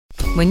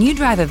When you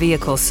drive a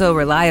vehicle so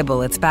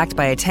reliable it's backed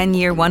by a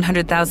 10-year,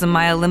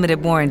 100,000-mile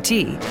limited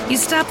warranty, you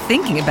stop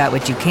thinking about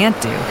what you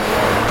can't do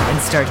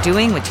and start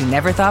doing what you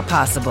never thought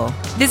possible.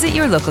 Visit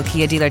your local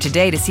Kia dealer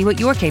today to see what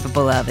you're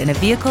capable of in a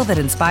vehicle that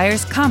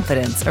inspires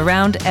confidence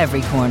around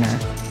every corner.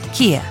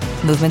 Kia,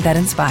 movement that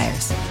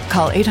inspires.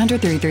 Call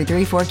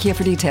 800-333-4KIA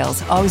for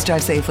details. Always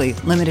drive safely.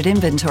 Limited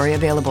inventory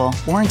available.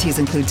 Warranties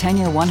include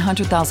 10-year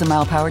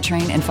 100,000-mile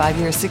powertrain and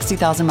 5-year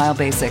 60,000-mile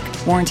basic.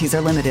 Warranties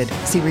are limited.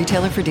 See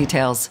retailer for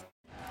details.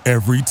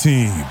 Every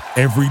team,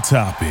 every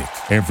topic,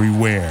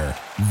 everywhere.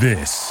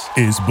 This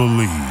is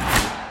Believe.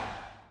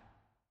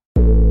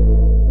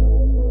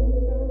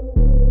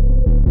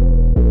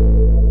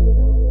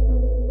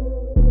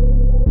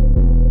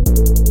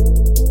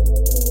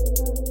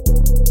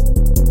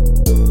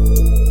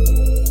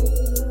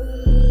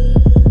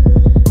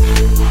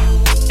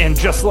 And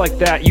just like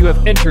that, you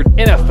have entered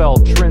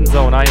NFL Trend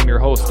Zone. I am your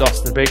host,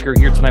 Dustin Baker,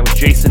 here tonight with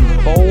Jason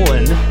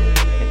Bolin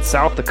in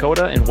South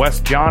Dakota and Wes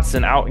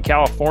Johnson out in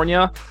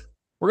California.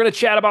 We're going to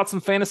chat about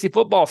some fantasy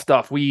football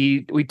stuff.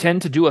 We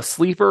tend to do a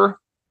sleeper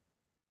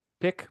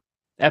pick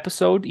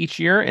episode each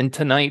year, and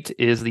tonight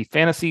is the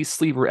fantasy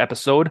sleeper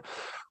episode,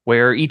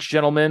 where each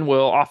gentleman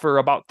will offer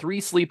about 3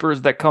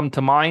 sleepers that come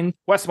to mind.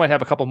 Wes might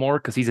have a couple more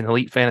because he's an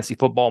elite fantasy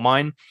football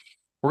mind.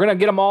 We're going to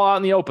get them all out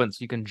in the open so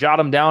you can jot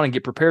them down and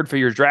get prepared for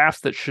your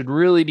drafts that should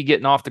really be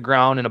getting off the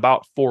ground in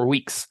about 4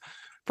 weeks.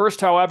 First,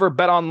 however,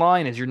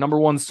 BetOnline is your number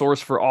one source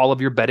for all of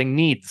your betting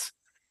needs.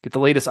 Get the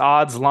latest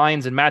odds,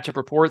 lines, and matchup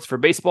reports for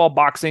baseball,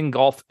 boxing,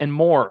 golf, and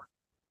more.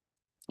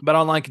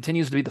 BetOnline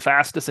continues to be the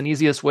fastest and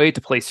easiest way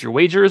to place your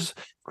wagers,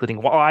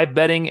 including live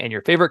betting and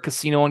your favorite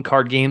casino and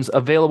card games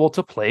available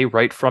to play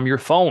right from your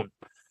phone.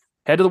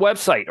 Head to the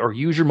website or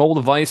use your mobile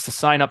device to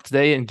sign up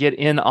today and get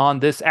in on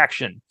this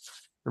action.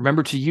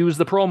 Remember to use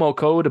the promo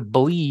code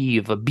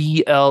BELIEVE,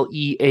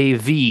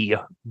 B-L-E-A-V,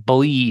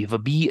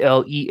 BELIEVE,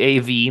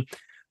 B-L-E-A-V,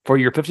 for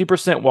your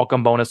 50%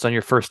 welcome bonus on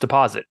your first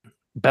deposit.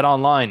 Bet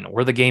online,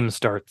 where the game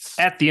starts.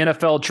 At the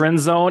NFL Trend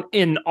Zone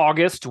in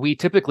August, we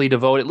typically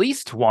devote at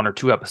least 1 or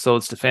 2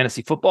 episodes to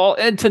fantasy football,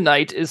 and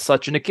tonight is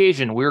such an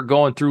occasion. We're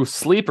going through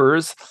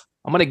sleepers.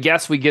 I'm going to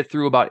guess we get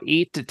through about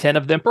 8 to 10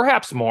 of them,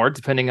 perhaps more,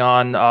 depending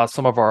on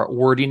some of our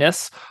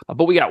wordiness.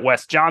 But we got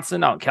Wes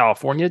Johnson out in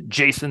California.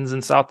 Jason's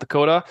in South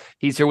Dakota.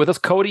 He's here with us.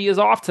 Cody is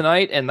off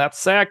tonight, and that's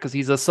sad because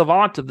he's a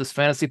savant of this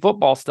fantasy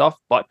football stuff.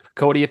 But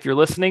Cody, if you're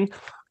listening,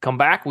 come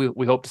back.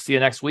 We hope to see you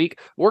next week.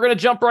 We're going to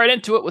jump right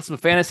into it with some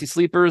fantasy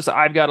sleepers.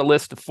 I've got a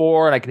list of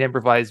 4, and I can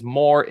improvise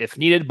more if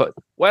needed. But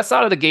Wes,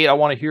 out of the gate, I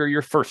want to hear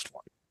your first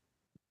one.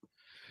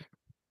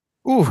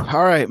 Ooh,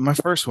 all right, my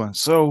first one.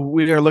 So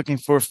we are looking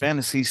for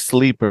fantasy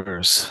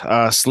sleepers.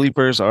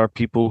 Sleepers are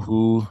people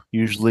who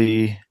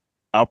usually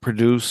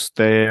outproduce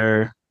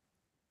their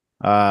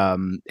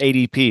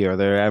ADP or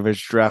their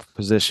average draft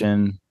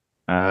position.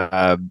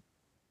 So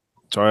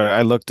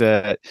I looked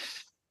at,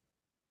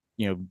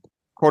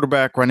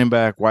 quarterback, running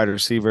back, wide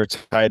receiver,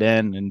 tight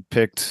end, and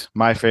picked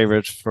my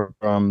favorites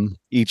from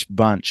each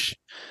bunch.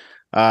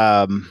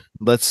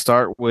 Let's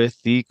start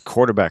with the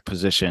quarterback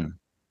position.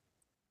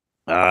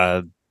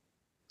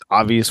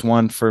 Obvious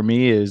one for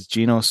me is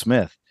Geno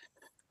Smith.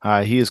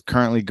 He is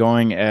currently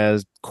going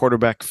as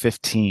quarterback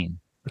 15.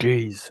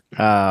 Jeez.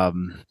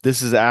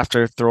 This is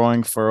after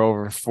throwing for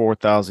over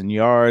 4,000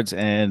 yards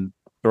and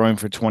throwing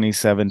for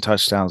 27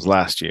 touchdowns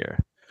last year.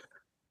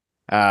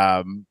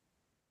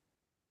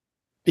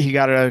 He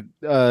got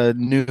a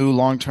new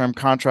long-term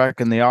contract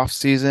in the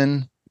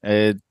offseason.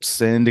 It's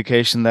an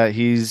indication that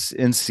he's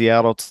in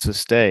Seattle to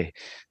stay.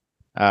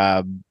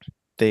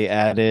 They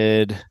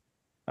added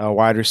a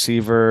wide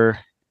receiver,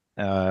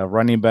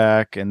 running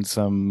back, and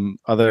some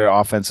other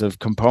offensive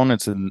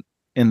components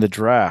in the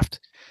draft.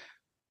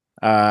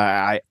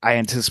 I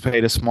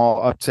anticipate a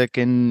small uptick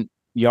in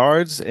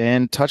yards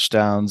and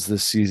touchdowns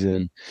this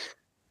season.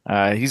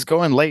 He's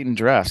going late in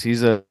drafts.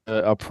 He's a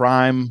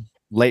prime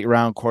late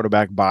round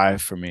quarterback buy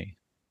for me.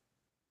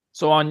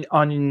 So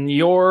on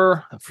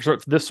your, for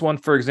this one,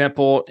 for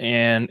example,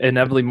 and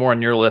inevitably more on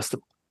your list,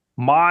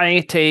 my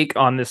take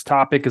on this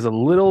topic is a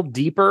little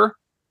deeper.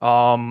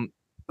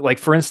 Like,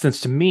 for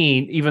instance, to me,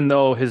 even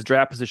though his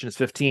draft position is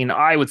 15,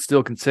 I would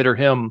still consider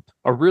him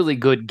a really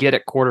good get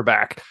at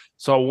quarterback.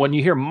 So when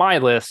you hear my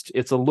list,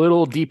 it's a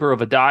little deeper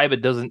of a dive.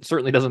 It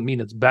certainly doesn't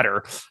mean it's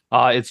better.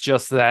 It's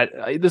just that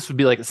this would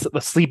be like the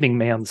sleeping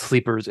man's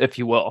sleepers, if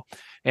you will.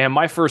 And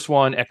my first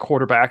one at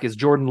quarterback is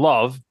Jordan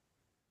Love.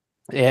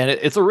 And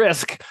it's a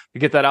risk to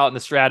get that out in the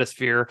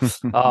stratosphere.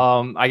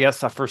 I guess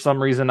for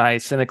some reason, I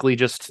cynically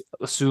just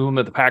assume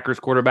that the Packers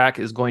quarterback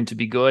is going to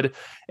be good.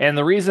 And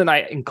the reason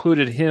I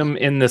included him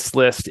in this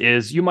list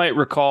is you might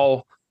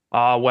recall,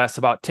 Wes,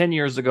 about 10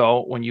 years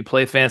ago, when you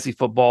play fantasy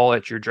football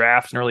at your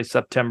draft in early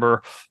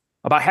September,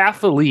 about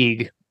half the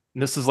league,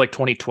 and this is like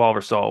 2012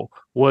 or so,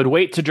 would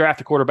wait to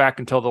draft a quarterback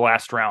until the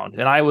last round.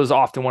 And I was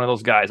often one of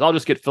those guys. I'll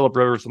just get Phillip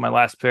Rivers with my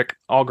last pick.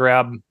 I'll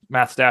grab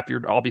Matt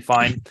Stafford. I'll be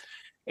fine.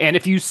 And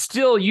if you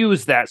still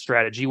use that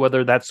strategy,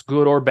 whether that's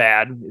good or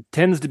bad, it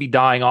tends to be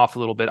dying off a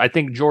little bit. I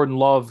think Jordan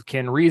Love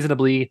can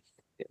reasonably,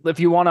 if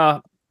you want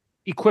to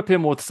equip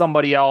him with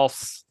somebody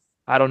else.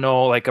 I don't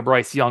know, like a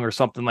Bryce Young or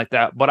something like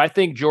that. But I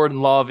think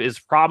Jordan Love is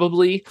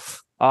probably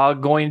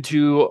going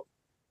to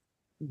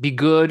be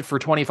good for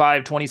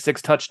 25,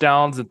 26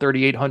 touchdowns and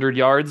 3,800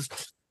 yards.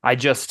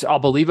 I'll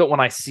believe it when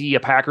I see a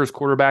Packers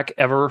quarterback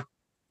ever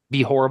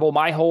be horrible.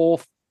 My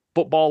whole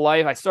football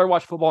life, I started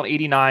watching football in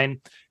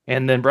 89,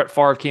 and then Brett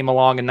Favre came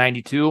along in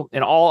 92.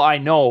 And all I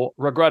know,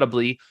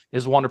 regrettably,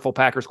 is wonderful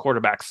Packers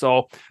quarterbacks.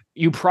 So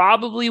you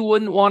probably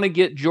wouldn't want to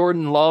get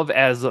Jordan Love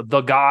as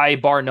the guy,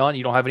 bar none.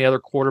 You don't have any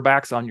other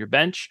quarterbacks on your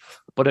bench.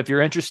 But if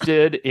you're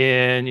interested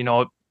in,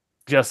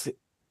 just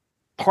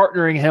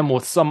partnering him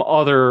with some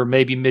other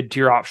maybe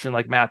mid-tier option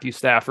like Matthew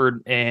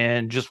Stafford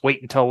and just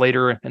wait until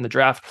later in the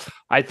draft,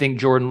 I think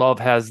Jordan Love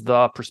has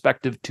the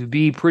perspective to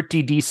be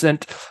pretty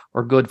decent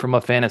or good from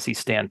a fantasy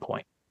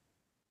standpoint.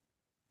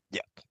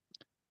 Yeah.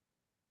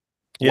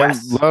 Yeah,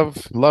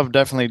 Wes? Love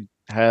definitely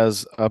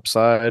has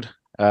upside.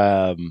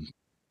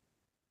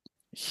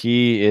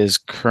 He is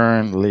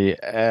currently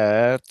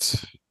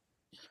at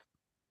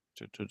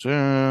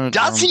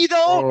Does he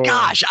though?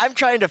 Gosh, I'm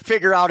trying to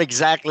figure out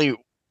exactly,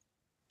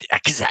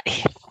 because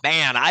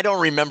man, I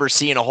don't remember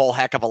seeing a whole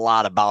heck of a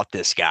lot about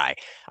this guy.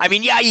 I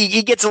mean, yeah,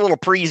 he gets a little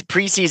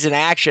preseason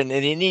action,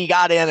 and he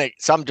got in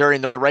some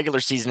during the regular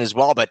season as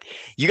well. But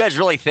you guys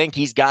really think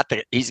he's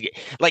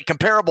like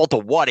comparable to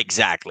what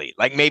exactly?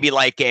 Like maybe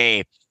like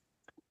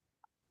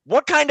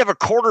what kind of a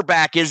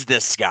quarterback is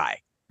this guy?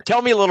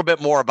 Tell me a little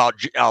bit more about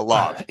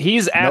Love.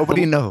 He's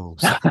nobody knows.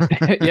 Yeah,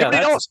 nobody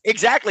knows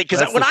exactly,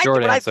 because when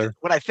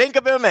I think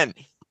of him, and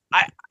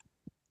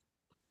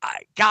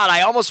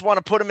I almost want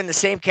to put him in the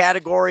same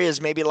category as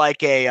maybe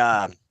like a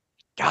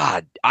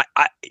I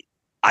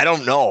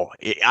don't know.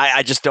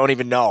 I just don't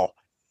even know.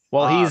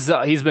 Well,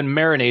 he's been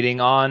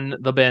marinating on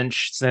the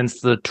bench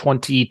since the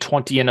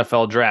 2020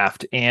 NFL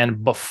draft,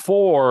 and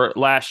before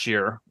last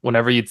year,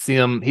 whenever you'd see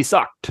him, he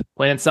sucked,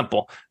 plain and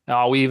simple.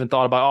 We even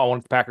thought about, why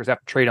don't the Packers have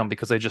to trade him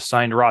because they just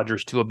signed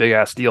Rodgers to a big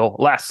ass deal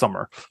last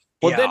summer.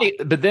 Well,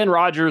 then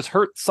Rodgers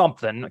hurt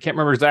something. I can't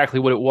remember exactly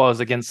what it was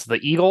against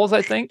the Eagles,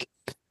 I think.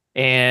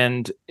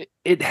 And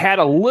it had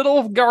a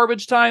little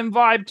garbage time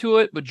vibe to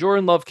it, but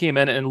Jordan Love came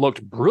in and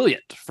looked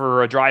brilliant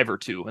for a drive or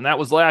two. And that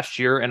was last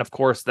year. And of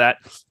course, that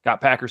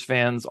got Packers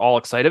fans all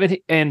excited.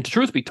 And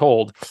truth be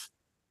told,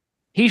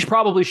 he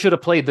probably should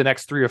have played the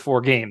next 3 or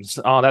 4 games.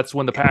 That's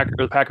when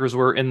the Packers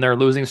were in their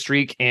losing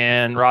streak,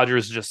 and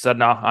Rodgers just said,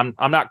 "No,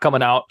 I'm not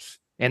coming out."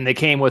 And they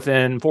came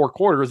within 4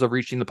 quarters of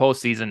reaching the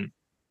postseason.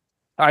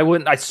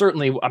 I'm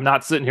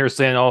not sitting here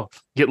saying,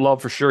 get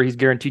Love for sure. He's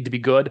guaranteed to be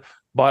good.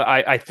 But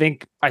I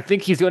think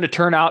he's going to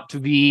turn out to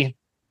be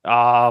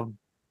a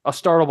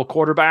startable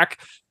quarterback.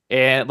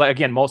 And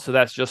again, most of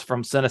that's just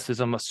from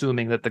cynicism,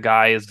 assuming that the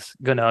guy is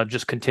going to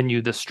just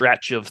continue the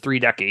stretch of 3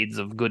 decades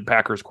of good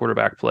Packers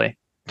quarterback play.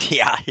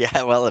 Yeah.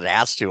 Well, it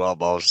has to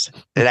almost.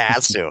 It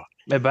has to.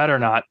 It better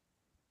not.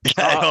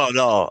 I don't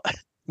know.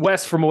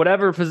 Wes, from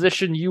whatever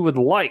position you would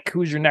like,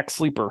 who's your next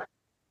sleeper?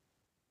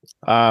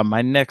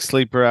 My next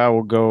sleeper, I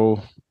will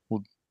go.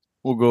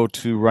 We'll go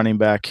to running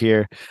back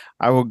here.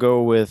 I will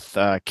go with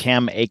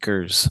Cam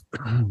Akers.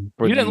 You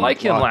didn't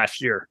like him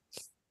last year.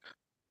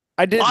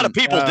 I did. A lot of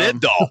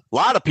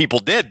people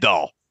did,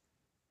 though.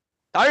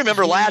 I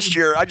remember last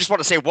year. I just want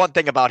to say one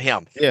thing about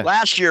him. Yeah.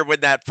 Last year, when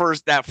that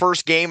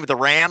first game with the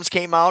Rams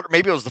came out,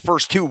 maybe it was the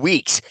first 2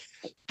 weeks.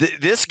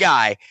 This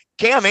guy,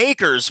 Cam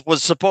Akers,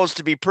 was supposed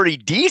to be pretty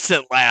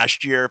decent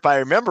last year, if I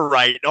remember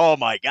right. Oh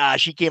my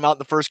gosh, he came out in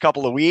the first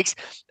couple of weeks.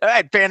 I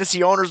had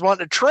fantasy owners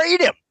wanting to trade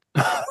him.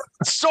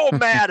 So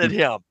mad at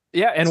him.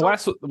 Yeah, and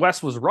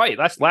Wes was right.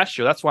 That's last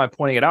year. That's why I'm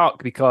pointing it out,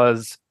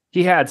 because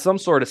he had some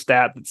sort of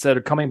stat that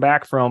said coming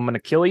back from an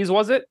Achilles,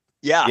 was it?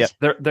 Yeah.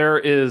 Yep. There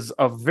is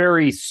a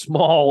very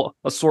small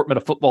assortment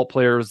of football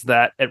players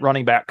that at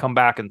running back come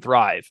back and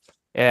thrive.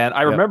 And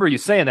I remember you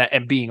saying that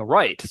and being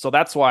right. So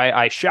that's why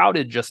I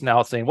shouted just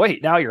now saying,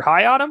 wait, now you're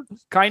high on him?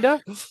 Kind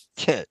of?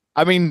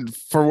 I mean,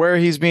 for where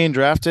he's being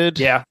drafted.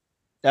 Yeah.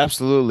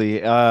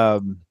 Absolutely.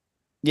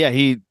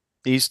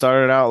 He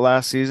started out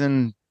last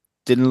season,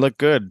 didn't look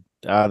good.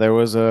 There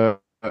was a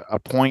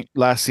point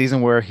last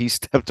season where he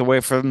stepped away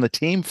from the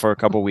team for a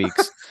couple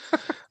weeks.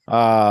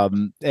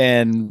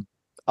 And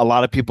a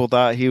lot of people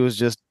thought he was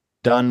just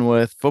done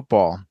with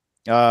football.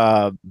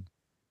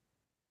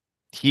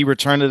 He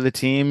returned to the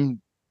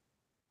team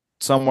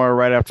somewhere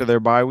right after their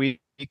bye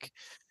week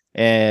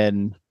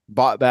and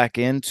bought back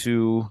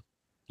into,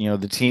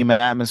 the team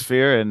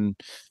atmosphere, and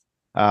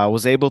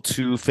was able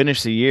to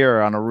finish the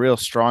year on a real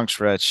strong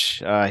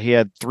stretch. He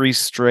had 3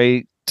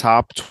 straight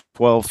top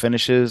 12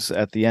 finishes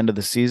at the end of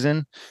the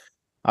season.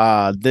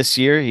 This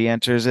year he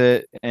enters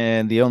it,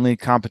 and the only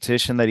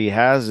competition that he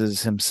has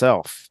is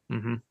himself.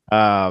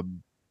 Mm-hmm.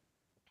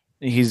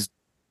 He's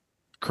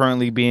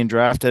currently being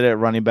drafted at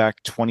running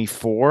back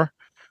 24,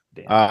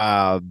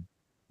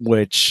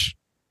 which,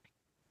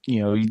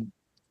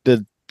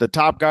 the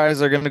top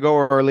guys are going to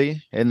go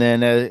early. And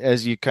then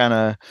as you kind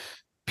of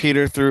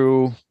peter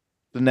through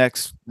the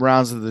next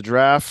rounds of the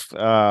draft,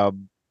 there's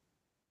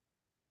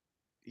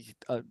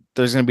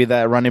going to be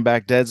that running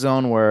back dead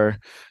zone where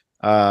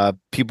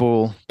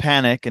people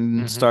panic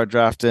and start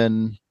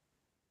drafting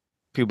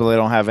people they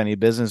don't have any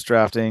business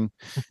drafting.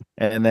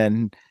 And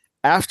then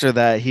after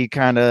that, he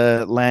kind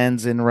of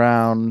lands in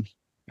round,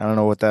 I don't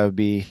know what that would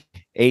be,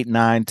 8,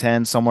 9,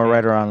 10, somewhere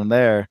right around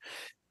there.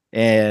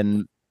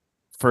 And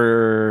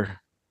for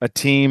a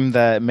team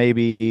that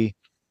maybe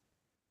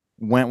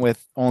went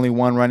with only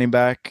one running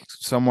back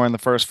somewhere in the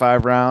first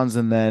 5 rounds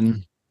and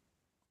then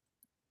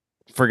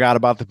forgot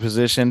about the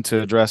position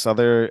to address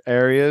other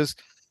areas,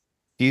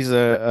 he's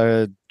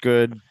a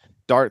good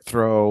dart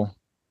throw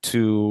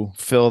to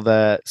fill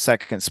that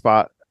second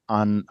spot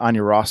on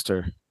your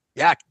roster.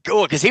 Yeah,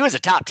 cool, because he was a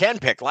top 10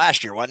 pick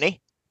last year, wasn't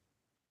he?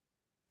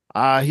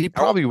 He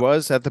probably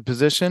was at the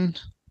position,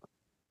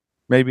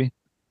 maybe.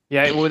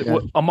 Yeah,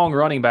 among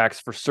running backs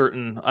for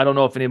certain. I don't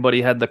know if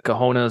anybody had the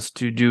cojones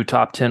to do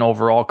top 10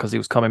 overall because he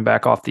was coming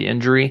back off the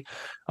injury.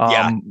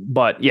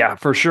 But yeah,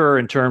 for sure,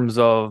 in terms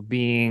of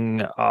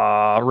being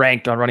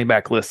ranked on running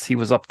back lists, he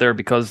was up there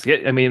because,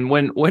 I mean,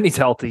 when he's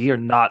healthy or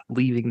not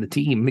leaving the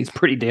team, he's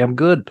pretty damn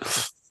good.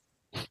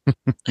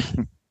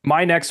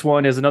 My next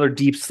one is another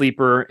deep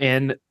sleeper,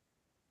 and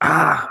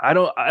I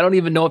don't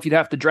even know if you'd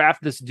have to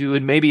draft this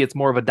dude. Maybe it's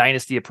more of a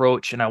dynasty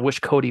approach, and I wish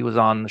Cody was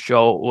on the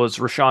show. Was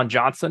Rashawn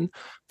Johnson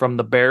from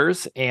the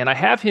Bears, and I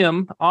have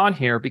him on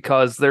here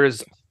because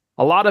there's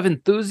a lot of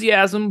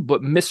enthusiasm,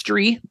 but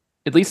mystery,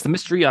 at least the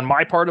mystery on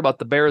my part about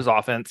the Bears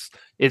offense.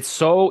 It's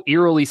so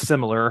eerily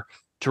similar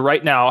to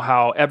right now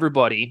how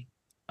everybody,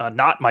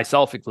 not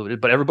myself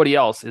included, but everybody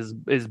else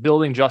is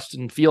building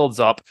Justin Fields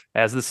up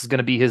as this is going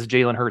to be his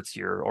Jalen Hurts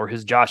year or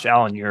his Josh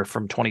Allen year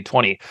from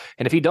 2020.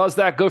 And if he does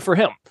that, good for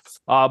him.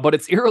 But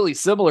it's eerily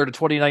similar to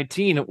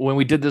 2019 when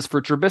we did this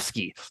for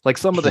Trubisky. Like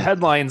some of the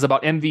headlines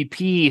about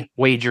MVP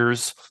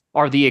wagers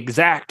are the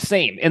exact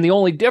same. And the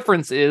only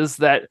difference is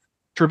that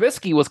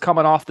Trubisky was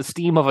coming off the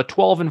steam of a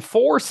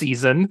 12-4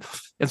 season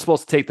and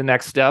supposed to take the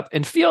next step.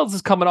 And Fields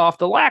is coming off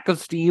the lack of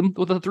steam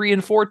with a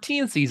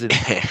 3-14 season.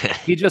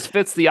 He just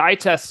fits the eye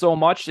test so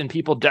much, and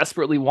people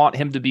desperately want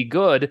him to be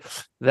good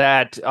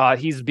that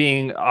he's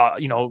being,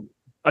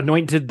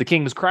 anointed the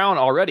king's crown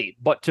already.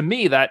 But to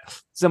me,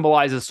 that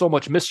symbolizes so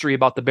much mystery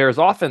about the Bears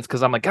offense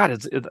because I'm like, God,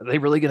 are they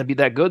really going to be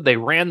that good? They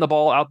ran the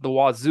ball out the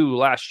wazoo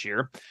last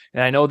year,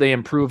 and I know they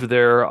improved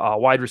their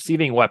wide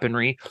receiving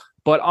weaponry.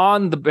 But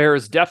on the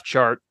Bears depth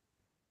chart,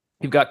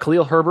 you've got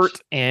Khalil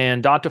Herbert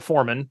and Donta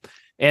Foreman.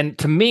 And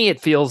to me,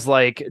 it feels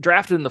like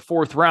drafted in the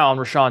 4th round,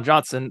 Rashawn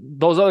Johnson,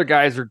 those other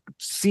guys are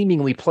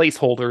seemingly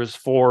placeholders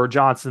for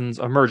Johnson's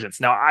emergence.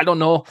 Now, I don't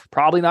know,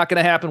 probably not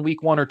going to happen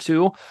week 1 or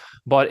 2,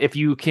 but if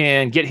you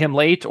can get him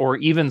late or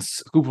even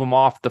scoop him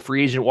off the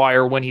free agent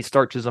wire when he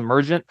starts his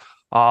emergent,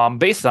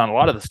 based on a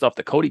lot of the stuff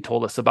that Cody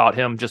told us about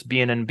him just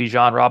being in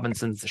Bijan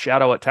Robinson's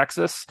shadow at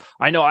Texas,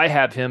 I know I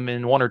have him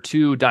in 1 or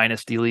 2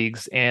 dynasty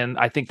leagues, and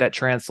I think that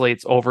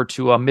translates over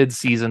to a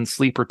midseason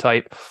sleeper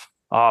type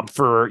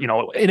for,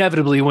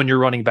 inevitably when your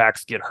running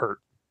backs get hurt.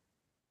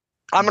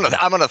 I'm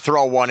gonna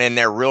throw one in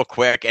there real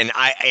quick, and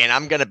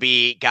I'm gonna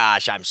be,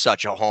 gosh, I'm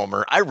such a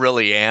homer. I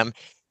really am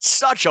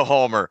such a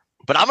homer.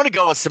 But I'm going to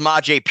go with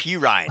Samaje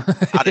Perine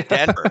out of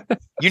Denver.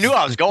 You knew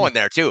I was going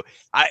there, too.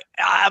 I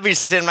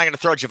obviously am not going to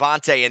throw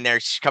Javonte in there.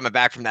 She's coming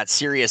back from that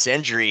serious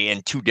injury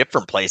in 2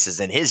 different places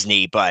in his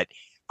knee. But,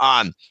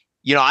 I've,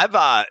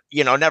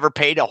 never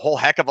paid a whole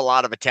heck of a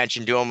lot of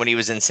attention to him when he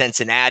was in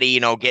Cincinnati,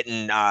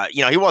 getting,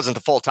 he wasn't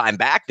the full-time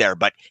back there.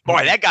 But,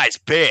 boy, that guy's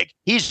big.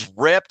 He's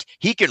ripped.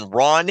 He can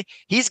run.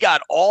 He's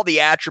got all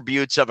the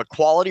attributes of a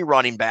quality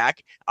running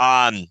back.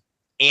 And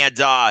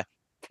I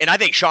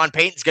think Sean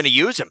Payton's going to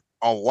use him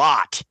a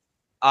lot,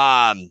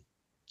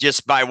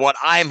 just by what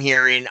I'm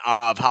hearing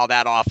of how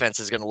that offense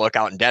is going to look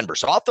out in Denver.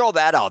 So I'll throw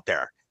that out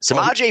there.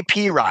 Samaje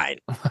Perine.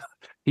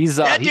 He's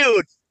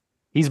dude.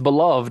 He's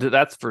beloved,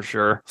 that's for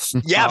sure.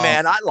 Yeah,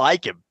 man, I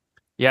like him.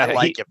 Yeah, I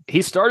like him.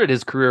 He started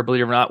his career,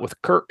 believe it or not,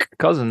 with Kirk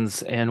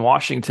Cousins in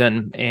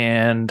Washington,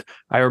 and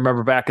I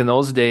remember back in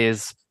those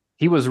days,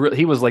 he was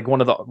like one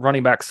of the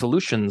running back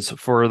solutions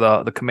for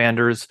the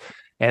Commanders.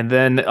 And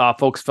then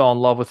folks fell in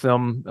love with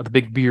him, the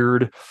big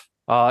beard.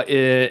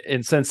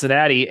 In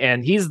Cincinnati,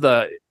 and he's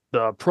the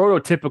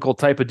prototypical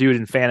type of dude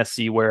in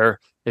fantasy where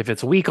if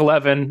it's week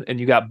 11 and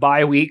you got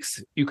bye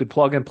weeks, you could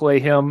plug and play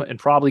him and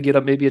probably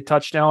get maybe a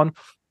touchdown.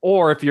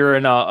 Or if you're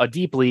in a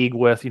deep league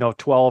with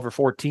 12 or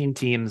 14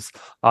 teams,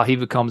 he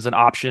becomes an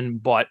option.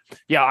 But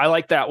yeah, I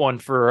like that one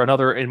for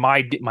another in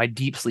my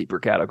deep sleeper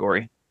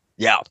category.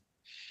 Yeah.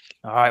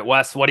 All right,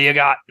 Wes, what do you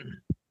got?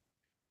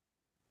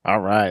 All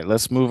right,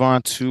 let's move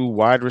on to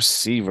wide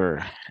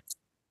receiver.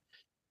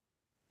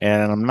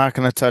 And I'm not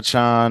going to touch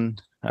on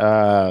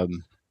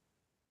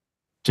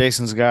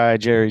Jason's guy,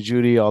 Jerry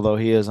Jeudy, although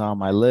he is on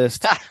my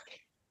list.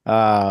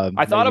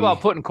 I thought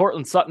about putting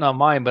Cortland Sutton on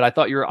mine, but I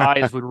thought your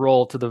eyes would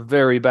roll to the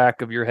very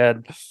back of your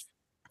head.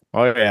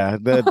 Oh, yeah.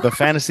 The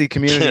fantasy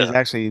community is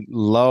actually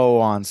low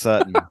on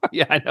Sutton.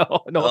 Yeah, I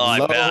know. No,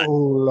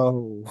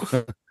 low.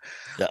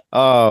 Yeah.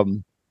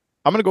 I'm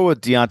going to go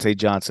with Deontay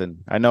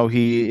Johnson. I know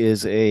he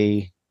is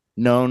a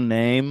known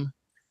name.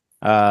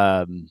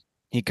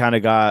 He kind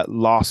of got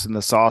lost in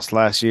the sauce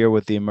last year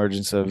with the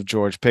emergence of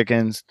George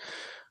Pickens.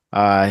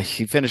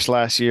 He finished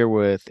last year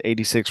with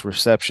 86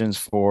 receptions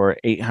for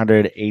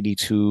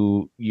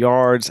 882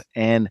 yards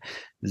and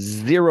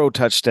 0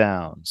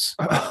 touchdowns.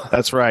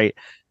 That's right,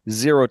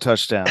 0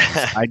 touchdowns.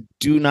 I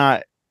do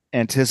not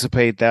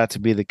anticipate that to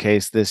be the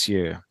case this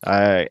year.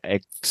 I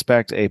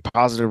expect a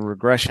positive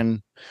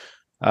regression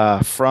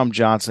from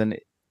Johnson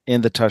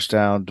in the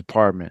touchdown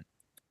department.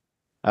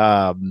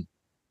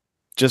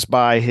 Just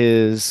by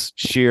his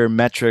sheer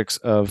metrics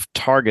of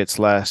targets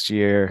last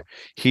year,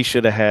 he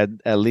should have had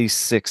at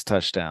least 6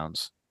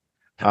 touchdowns.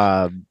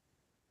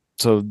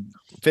 So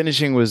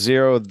finishing with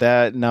 0,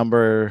 that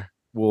number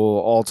will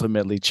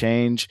ultimately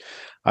change.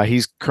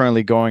 He's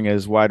currently going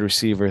as wide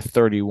receiver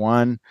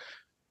 31.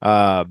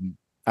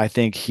 I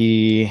think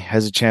he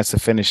has a chance to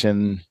finish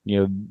in,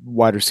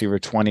 wide receiver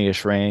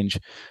 20-ish range.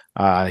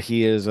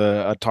 He is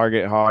a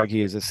target hog.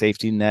 He is a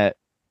safety net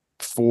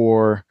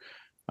for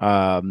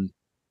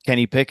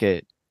Kenny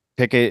Pickett.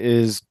 Pickett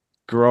is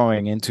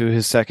growing into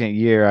his second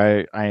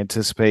year. I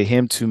anticipate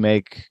him to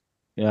make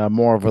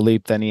more of a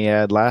leap than he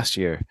had last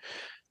year.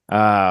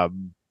 That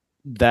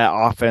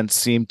offense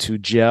seemed to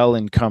gel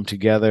and come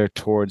together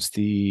towards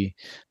the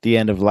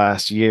end of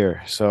last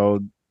year.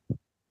 So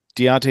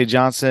Deontay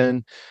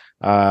Johnson,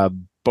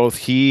 both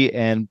he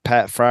and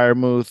Pat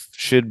Freiermuth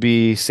should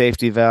be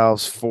safety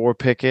valves for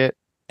Pickett.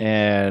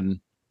 And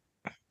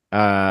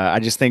I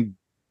just think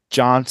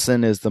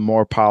Johnson is the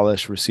more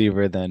polished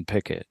receiver than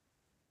Pickett.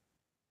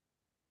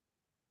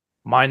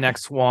 My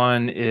next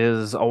one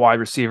is a wide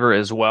receiver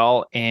as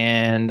well,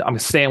 and I'm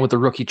staying with the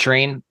rookie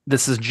train.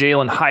 This is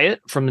Jalen Hyatt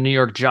from the New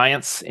York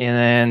Giants,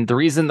 and the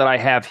reason that I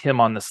have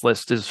him on this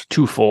list is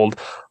twofold.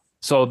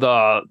 So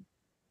the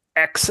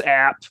X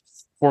app,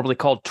 formerly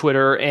called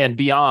Twitter and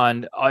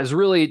beyond, is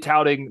really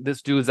touting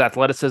this dude's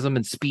athleticism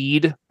and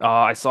speed.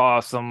 I saw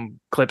some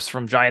clips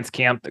from Giants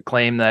camp that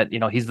claim that,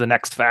 he's the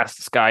next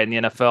fastest guy in the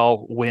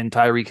NFL when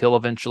Tyreek Hill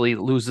eventually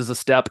loses a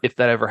step, if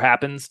that ever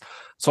happens.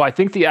 So I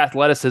think the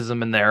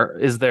athleticism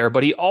is there,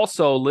 but he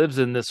also lives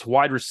in this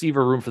wide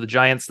receiver room for the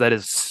Giants that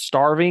is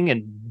starving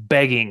and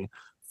begging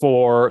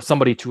for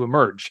somebody to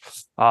emerge.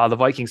 The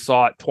Vikings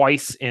saw it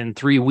twice in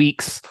 3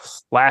 weeks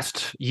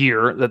last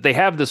year that they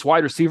have this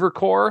wide receiver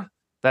core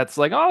that's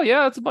like, oh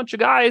yeah, it's a bunch of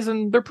guys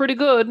and they're pretty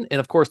good. And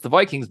of course the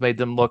Vikings made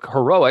them look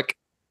heroic,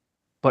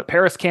 but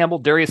Paris Campbell,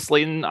 Darius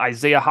Slayton,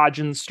 Isaiah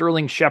Hodgins,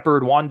 Sterling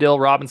Shepard, Wan'Dale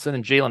Robinson,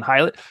 and Jalen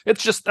Hyatt.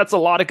 That's a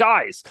lot of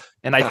guys.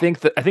 And I think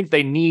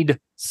they need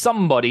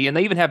somebody, and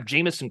they even have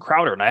Jamison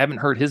Crowder, and I haven't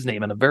heard his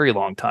name in a very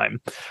long time.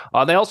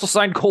 They also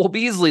signed Cole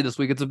Beasley this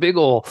week. It's a big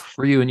old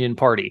reunion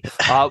party.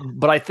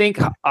 But I think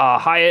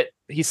Hyatt,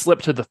 he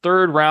slipped to the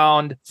 3rd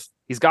round.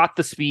 He's got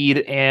the speed,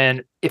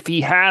 and if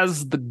he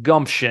has the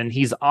gumption,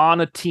 he's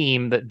on a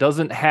team that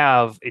doesn't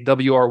have a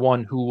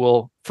WR1 who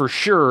will for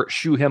sure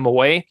shoo him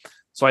away.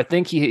 So I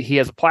think he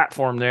has a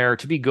platform there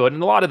to be good,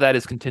 and a lot of that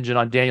is contingent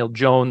on Daniel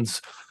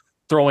Jones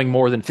throwing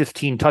more than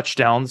 15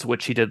 touchdowns,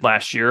 which he did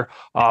last year.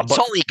 That's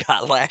all he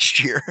got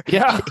last year.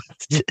 Yeah.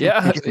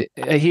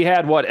 He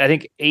had I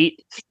think 8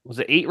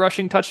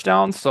 rushing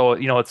touchdowns. So,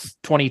 it's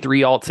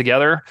 23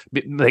 altogether.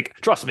 Like,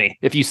 trust me,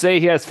 if you say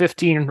he has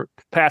 15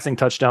 passing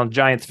touchdowns,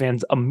 Giants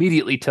fans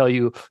immediately tell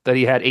you that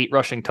he had 8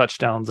 rushing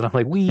touchdowns. And I'm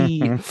like,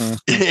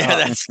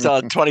 that's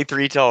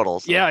 23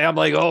 totals. Yeah. I'm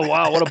like, oh,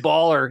 wow, what a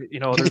baller.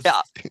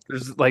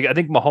 There's like, I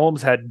think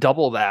Mahomes had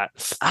double that.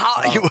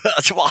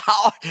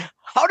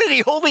 How did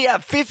he only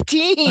have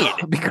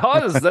 15?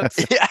 Because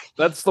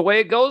that's the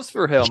way it goes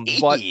for him. Jeez.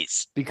 But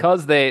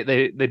because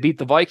they beat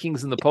the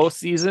Vikings in the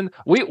postseason,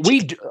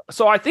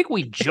 so I think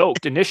we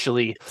joked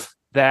initially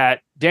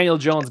that Daniel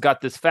Jones got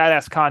this fat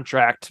ass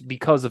contract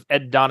because of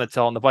Ed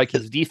Donatel and the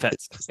Vikings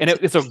defense, and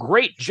it's a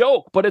great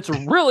joke, but it's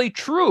really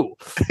true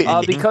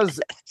because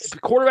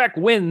quarterback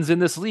wins in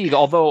this league,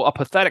 although a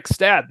pathetic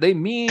stat, they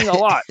mean a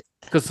lot.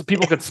 Because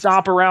people could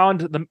stomp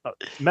around the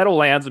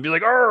Meadowlands and be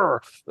like,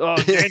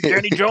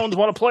 Danny Jones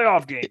won a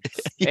playoff game.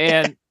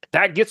 And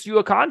that gets you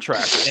a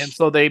contract. And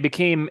so they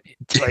became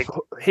like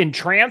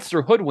entranced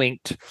or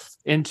hoodwinked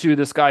into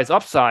this guy's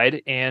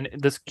upside. And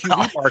this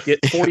QB market,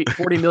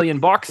 $40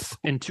 million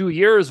in 2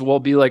 years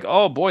will be like,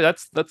 oh boy,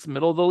 that's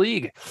middle of the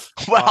league.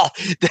 Well,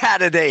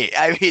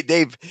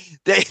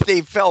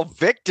 they fell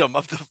victim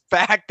of the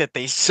fact that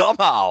they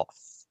somehow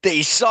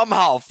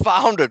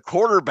found a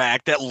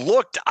quarterback that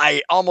looked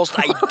almost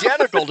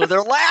identical to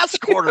their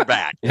last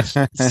quarterback.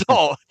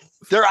 So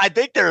I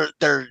think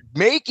they're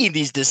making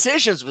these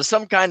decisions with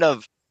some kind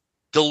of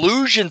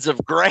delusions of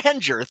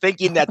grandeur,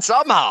 thinking that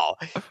somehow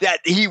that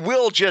he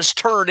will just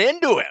turn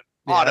into him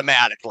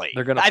automatically.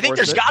 I think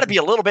there's got to be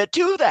a little bit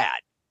to that.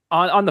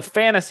 On the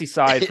fantasy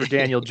side for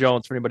Daniel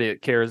Jones, for anybody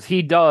that cares,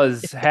 he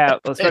does have,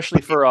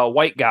 especially for a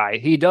white guy,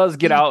 he does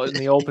get out in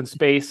the open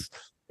space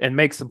and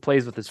make some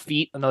plays with his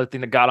feet. Another thing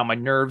that got on my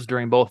nerves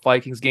during both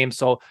Vikings games.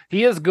 So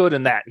he is good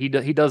in that. He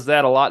does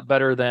that a lot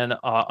better than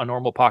a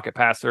normal pocket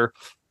passer.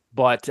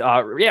 But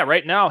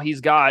right now he's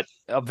got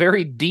a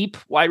very deep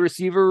wide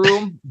receiver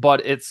room,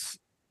 but it's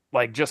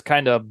like just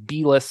kind of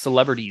B-list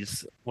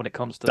celebrities when it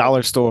comes to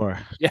dollar store.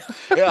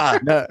 Yeah.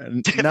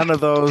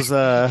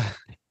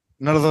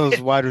 None of those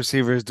wide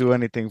receivers do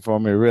anything for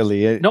me,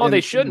 really. No,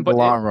 they shouldn't. The But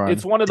long run.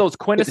 it's one of those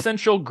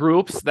quintessential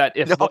groups that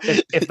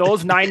if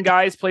those 9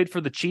 guys played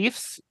for the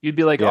Chiefs, you'd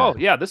be like, oh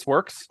yeah, this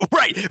works.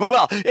 Right.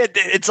 Well,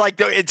 it's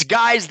like it's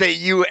guys that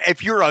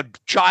if you're a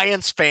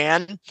Giants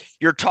fan,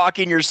 you're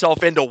talking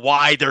yourself into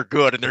why they're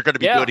good and they're going to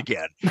be good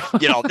again.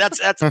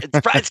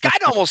 It's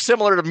kind of almost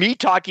similar to me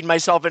talking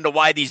myself into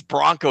why these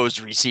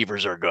Broncos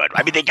receivers are good.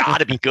 I mean, they got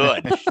to be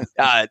good.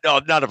 No,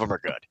 none of them are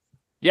good.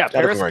 Yeah,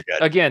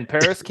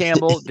 Paris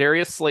Campbell,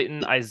 Darius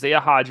Slayton, Isaiah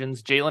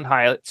Hodgins, Jalen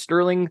Hyatt,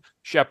 Sterling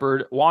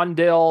Shepard,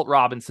 Wandale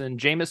Robinson,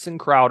 Jamison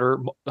Crowder,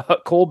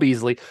 Cole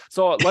Beasley.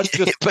 So let's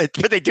just but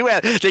they do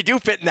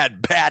fit in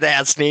that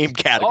badass name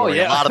category.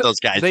 A lot of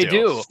those guys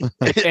do.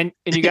 And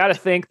you got to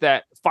think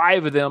that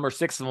 5 of them or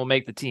 6 of them will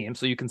make the team.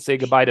 So you can say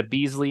goodbye to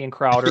Beasley and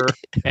Crowder.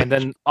 And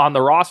then on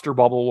the roster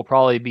bubble will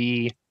probably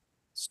be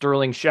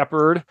Sterling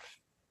Shepard,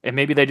 and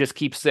maybe they just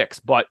keep 6.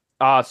 But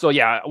so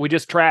yeah, we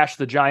just trashed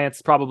the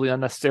Giants probably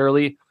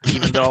unnecessarily,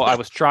 even though I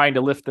was trying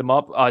to lift them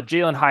up.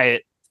 Jalen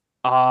Hyatt,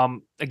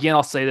 again,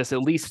 I'll say this, at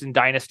least in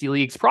dynasty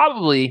leagues,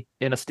 probably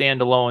in a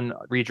standalone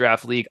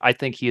redraft league, I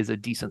think he is a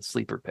decent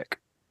sleeper pick.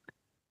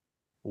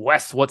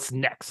 Wes, what's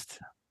next?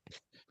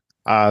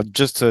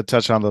 Just to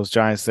touch on those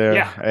Giants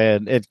there,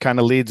 and it kind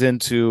of leads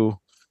into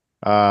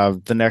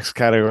the next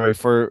category.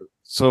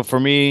 For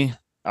me,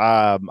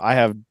 I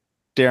have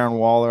Darren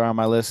Waller on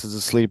my list as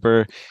a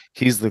sleeper.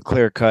 He's the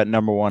clear-cut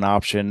number 1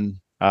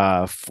 option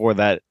for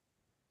that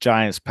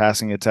Giants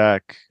passing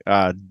attack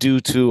due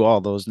to all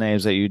those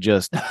names that you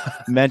just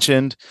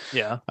mentioned.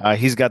 Yeah.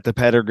 He's got the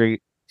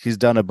pedigree. He's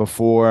done it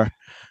before.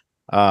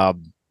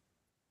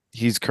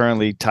 He's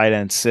currently tight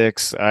end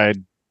 6. I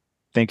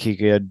think he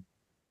could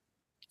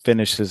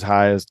finish as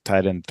high as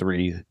tight end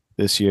 3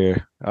 this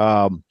year.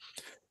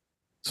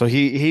 So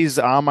he's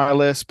on my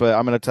list, but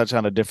I'm going to touch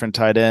on a different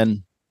tight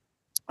end.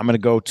 I'm going to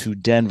go to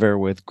Denver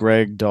with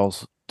Greg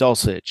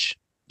Dulcich.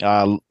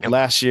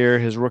 Last year,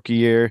 his rookie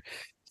year,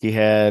 he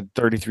had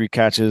 33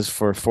 catches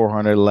for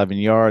 411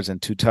 yards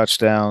and 2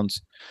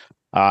 touchdowns.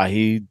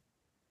 He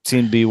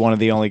seemed to be one of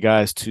the only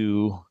guys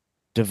to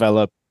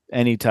develop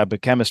any type of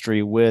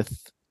chemistry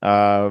with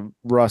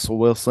Russell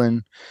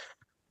Wilson.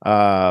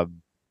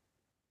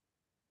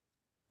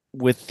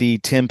 With the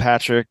Tim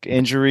Patrick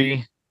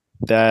injury,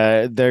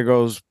 there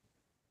goes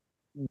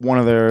one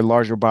of their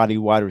larger body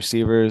wide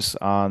receivers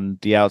on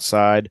the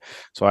outside.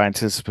 So I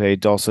anticipate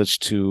Dulcich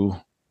to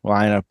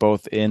line up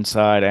both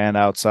inside and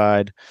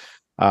outside.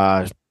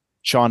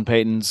 Sean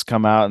Payton's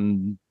come out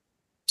and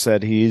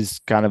said he's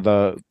kind of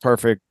a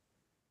perfect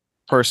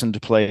person to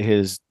play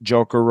his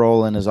Joker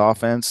role in his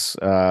offense.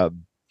 So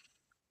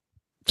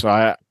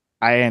I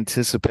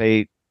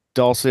anticipate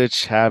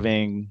Dulcich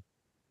having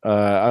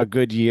a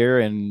good year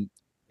and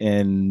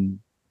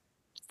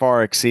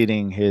far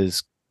exceeding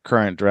his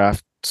current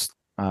draft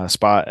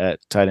spot at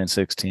tight end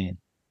 16.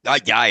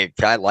 I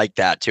like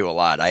that too a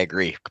lot. I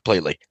agree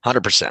completely,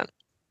 100%.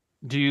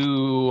 Do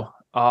you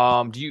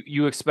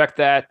expect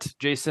that,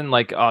 Jason?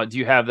 Like, do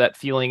you have that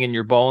feeling in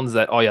your bones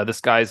that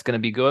this guy's going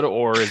to be good,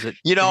 or is it?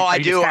 I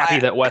do. Just happy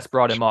that Wes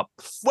brought him up.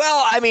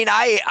 Well, I mean,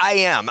 I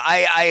am.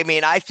 I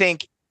mean, I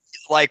think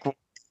like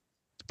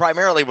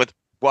primarily with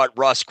what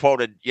Russ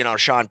quoted,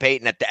 Sean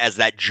Payton as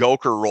that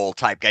Joker role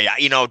type guy.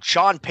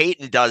 Sean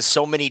Payton does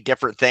so many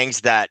different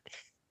things that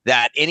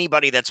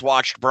anybody that's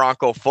watched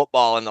Bronco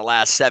football in the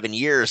last 7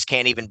 years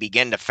can't even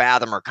begin to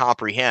fathom or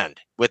comprehend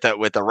with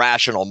a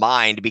rational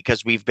mind,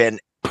 because we've been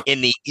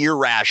in the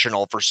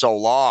irrational for so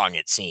long,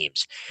 it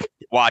seems,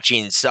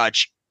 watching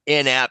such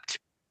inept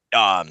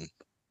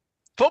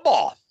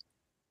football.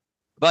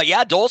 But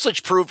yeah,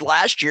 Dulcich proved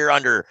last year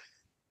under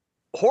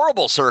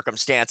horrible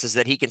circumstances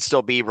that he can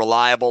still be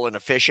reliable and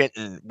efficient,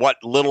 and what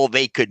little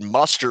they could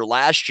muster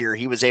last year,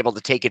 he was able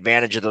to take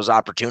advantage of those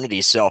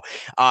opportunities. So,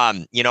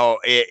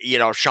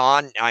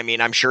 Sean, I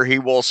mean, I'm sure he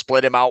will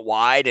split him out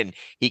wide and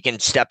he can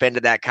step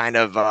into that kind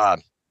of,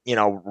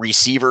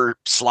 receiver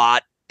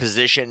slot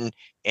position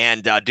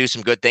and do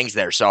some good things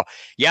there. So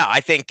yeah,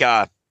 I think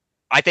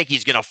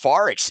he's going to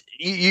far,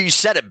 you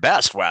said it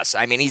best, Wes.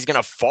 I mean, he's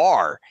going to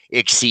far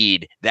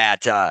exceed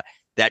that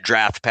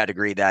draft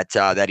pedigree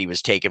that he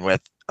was taken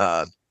with.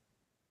 What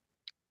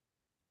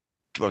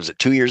was it,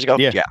 2 years ago?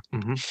 Yeah.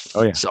 Mm-hmm.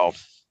 Oh yeah. So,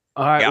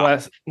 all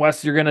right,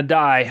 Wes, you're gonna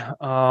die.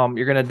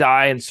 You're gonna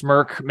die and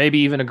smirk, maybe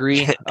even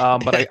agree.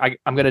 But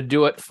I'm gonna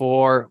do it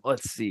for,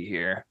 let's see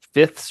here,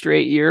 5th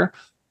straight year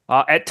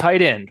at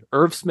tight end,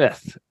 Irv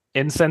Smith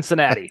in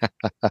Cincinnati.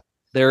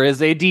 There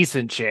is a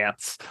decent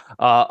chance.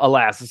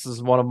 Alas, this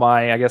is one of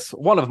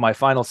my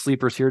final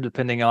sleepers here,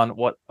 depending on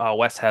what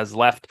Wes has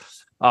left.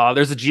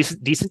 There's a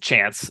decent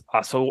chance.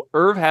 So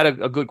Irv had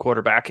a good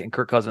quarterback in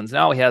Kirk Cousins.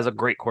 Now he has a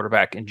great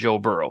quarterback in Joe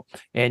Burrow.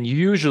 And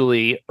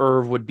usually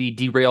Irv would be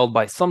derailed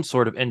by some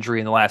sort of injury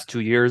in the last 2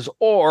 years,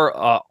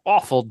 or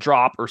awful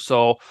drop or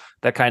so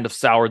that kind of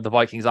soured the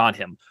Vikings on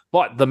him.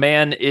 But the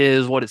man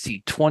is,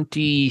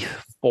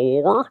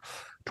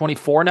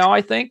 24 now,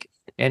 I think.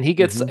 and he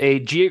gets a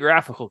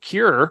geographical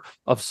cure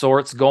of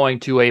sorts, going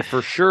to a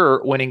for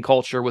sure winning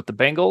culture with the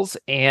Bengals.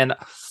 And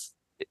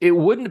it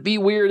wouldn't be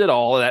weird at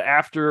all that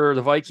after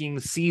the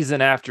Vikings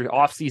season after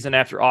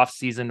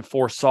offseason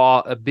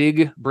foresaw a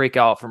big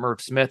breakout from Irv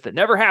Smith that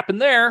never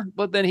happened there,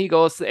 but then he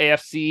goes to the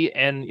AFC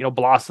and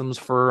blossoms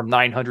for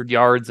 900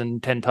 yards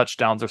and 10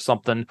 touchdowns or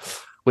something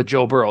with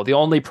Joe Burrow. The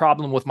only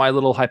problem with my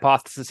little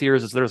hypothesis here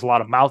is there's a lot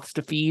of mouths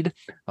to feed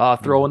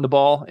throwing the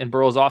ball in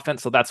Burrow's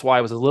offense. So that's why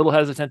I was a little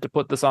hesitant to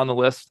put this on the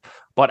list.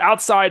 But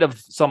outside of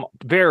some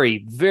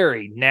very,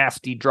 very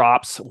nasty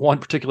drops, one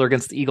particular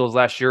against the Eagles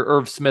last year,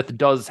 Irv Smith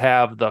does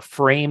have the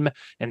frame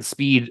and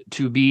speed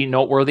to be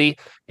noteworthy.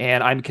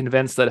 And I'm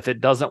convinced that if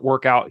it doesn't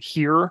work out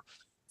here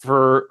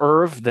for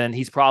Irv, then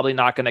he's probably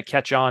not going to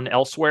catch on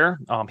elsewhere.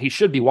 He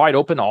should be wide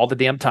open all the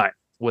damn time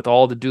with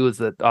all the dudes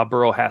that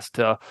Burrow has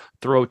to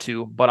throw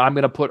to. But I'm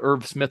going to put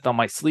Irv Smith on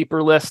my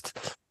sleeper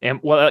list. And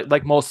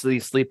like most of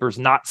these sleepers,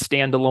 not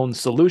standalone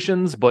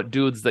solutions, but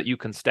dudes that you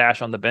can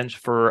stash on the bench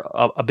for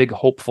a big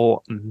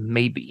hopeful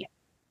maybe.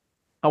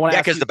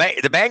 Because the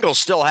Bengals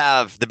still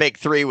have the big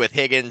three with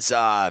Higgins,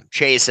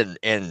 Chase,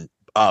 and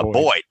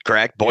Boyd,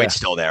 correct? Boyd's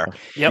still there.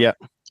 Yep.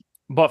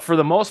 But for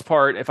the most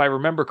part, if I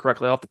remember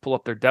correctly, I'll have to pull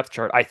up their depth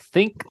chart. I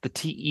think the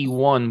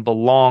TE1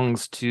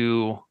 belongs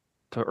to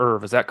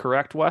Irv. Is that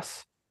correct,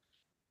 Wes?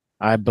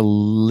 I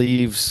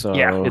believe so.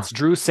 Yeah, it's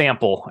Drew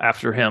Sample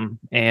after him.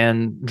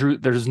 And Drew,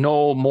 there's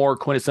no more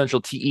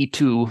quintessential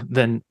TE2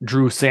 than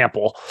Drew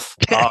Sample.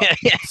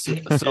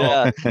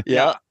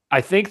 Yeah.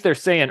 I think they're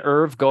saying,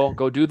 Irv,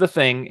 go do the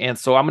thing. And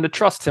so I'm going to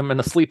trust him in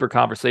the sleeper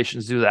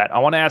conversations to do that. I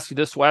want to ask you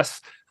this, Wes,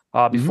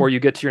 before you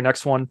get to your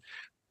next one.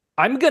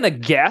 I'm going to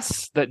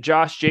guess that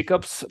Josh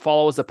Jacobs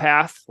follows a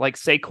path like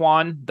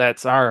Saquon.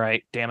 That's all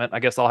right. Damn it. I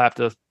guess I'll have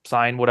to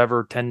sign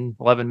whatever 10,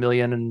 11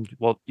 million. And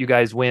you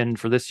guys win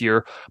for this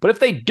year. But if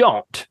they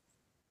don't,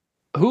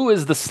 who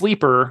is the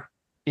sleeper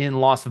in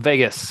Las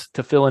Vegas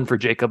to fill in for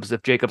Jacobs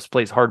if Jacobs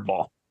plays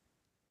hardball?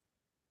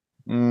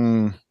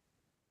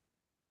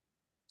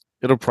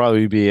 It'll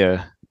probably be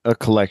a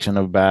collection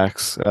of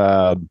backs.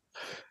 But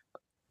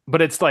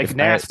it's like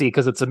nasty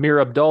because it's Amir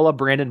Abdullah,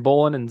 Brandon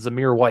Bolin, and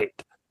Zamir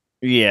White.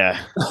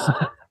 Yeah.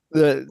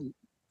 The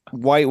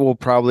White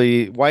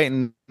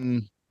and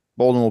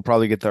Bolden will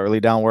probably get the early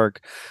down work.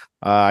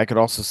 I could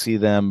also see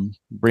them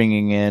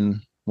bringing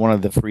in one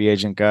of the free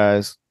agent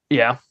guys.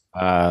 Yeah.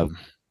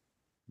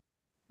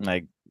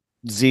 Like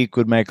Zeke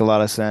would make a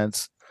lot of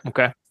sense.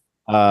 Okay.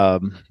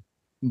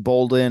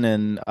 Bolden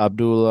and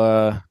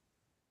Abdullah,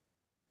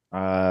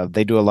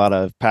 they do a lot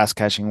of pass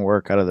catching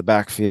work out of the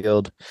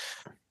backfield.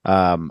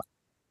 I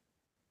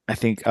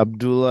think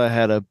Abdullah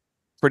had a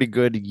pretty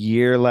good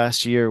year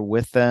last year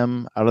with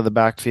them out of the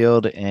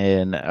backfield,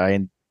 and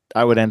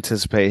I would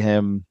anticipate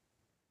him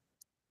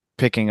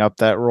picking up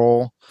that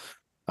role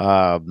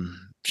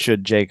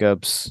should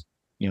Jacobs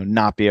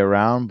not be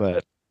around.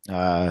 But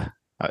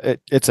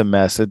it's a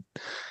mess.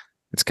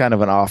 It's kind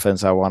of an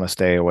offense I want to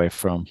stay away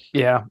from.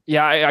 Yeah.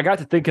 I got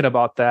to thinking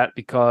about that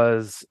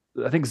because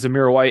I think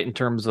Zamir White, in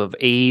terms of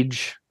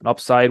age and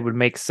upside, would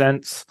make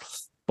sense.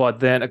 But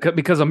then,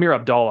 because Amir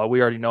Abdullah, we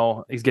already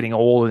know he's getting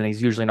old and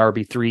he's usually an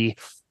RB3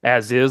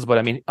 as is. But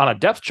I mean, on a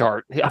depth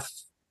chart,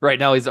 right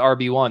now he's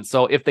RB1.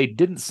 So if they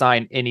didn't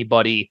sign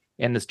anybody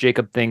and this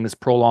Jacob thing is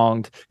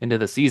prolonged into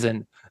the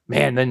season,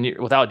 man, then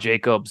without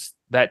Jacobs,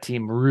 that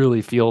team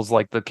really feels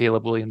like the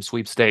Caleb Williams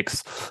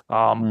sweepstakes.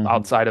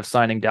 Outside of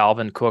signing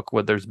Dalvin Cook,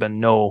 where there's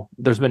been no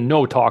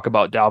talk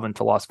about Dalvin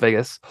to Las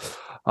Vegas.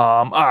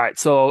 All right,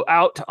 so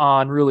out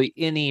on really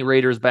any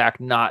Raiders back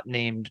not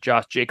named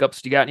Josh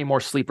Jacobs. Do you got any more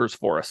sleepers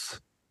for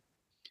us?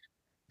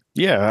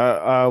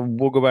 Yeah,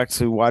 we'll go back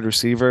to wide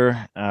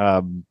receiver.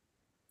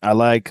 I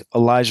like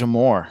Elijah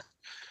Moore.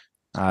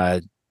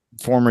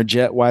 Former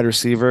Jet wide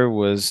receiver,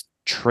 was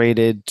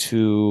traded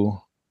to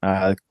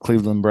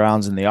Cleveland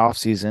Browns in the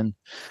offseason.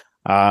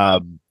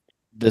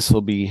 This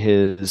will be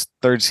his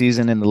third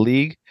season in the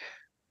league.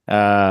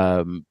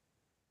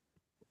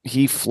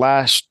 He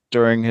flashed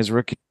during his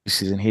rookie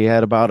season. He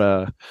had about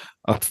a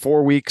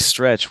 4-week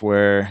stretch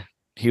where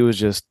he was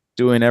just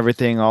doing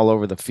everything all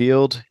over the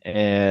field,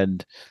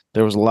 and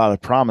there was a lot of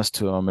promise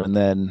to him. And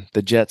then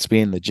the Jets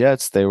being the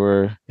Jets, they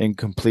were in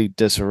complete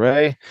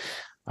disarray,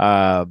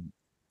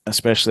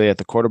 especially at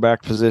the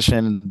quarterback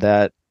position.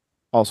 That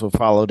also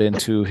followed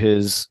into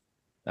his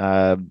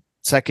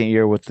second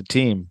year with the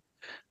team.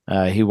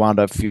 He wound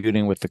up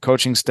feuding with the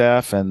coaching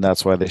staff, and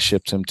that's why they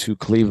shipped him to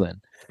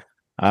Cleveland.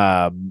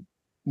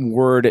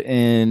 Word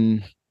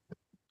in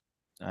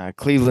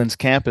Cleveland's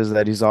camp is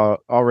that he's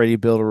already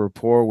built a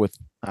rapport with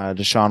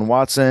Deshaun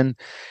Watson,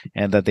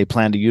 and that they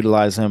plan to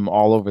utilize him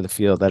all over the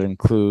field. That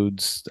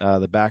includes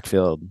the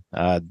backfield.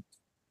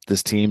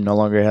 This team no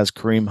longer has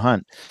Kareem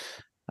Hunt.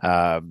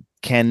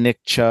 Can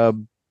Nick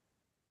Chubb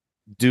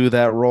do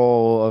that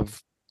role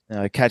of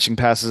catching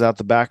passes out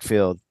the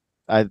backfield?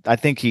 I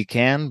think he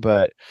can,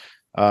 but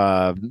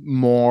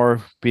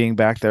Moore being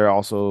back there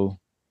also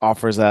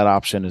offers that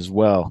option as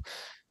well.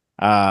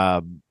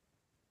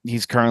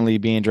 He's currently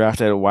being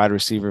drafted at wide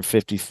receiver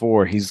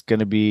 54. He's going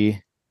to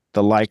be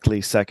the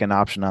likely second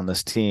option on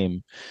this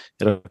team.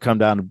 It'll come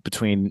down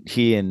between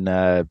he and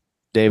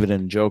David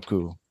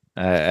Njoku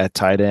at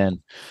tight end,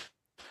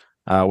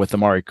 with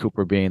Amari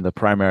Cooper being the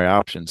primary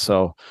option.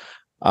 So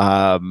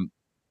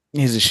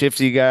he's a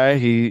shifty guy.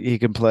 He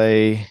can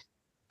play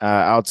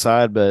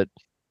outside, but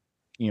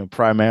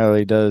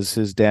primarily does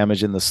his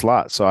damage in the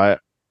slot. So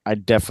I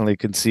definitely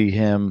could see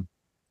him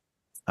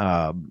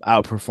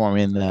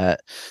outperforming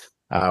that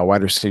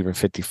wide receiver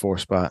 54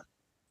 spot.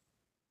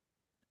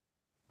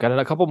 Got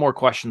a couple more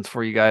questions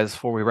for you guys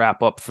before we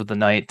wrap up for the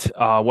night.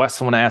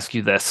 Wes, I want to ask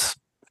you this.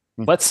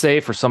 Let's say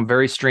for some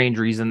very strange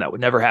reason that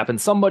would never happen,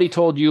 somebody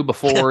told you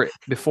before a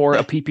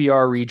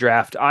PPR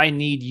redraft, I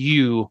need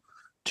you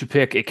to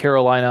pick a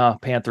Carolina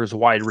Panthers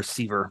wide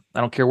receiver.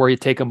 I don't care where you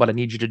take them, but I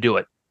need you to do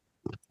it.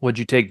 Would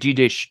you take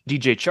DJ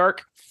Chark,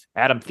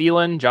 Adam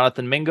Thielen,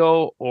 Jonathan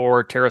Mingo,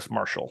 or Terrace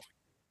Marshall?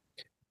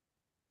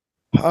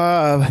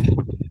 Or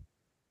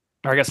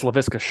I guess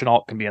Laviska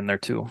Shenault can be in there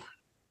too.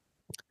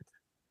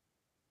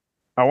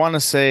 I want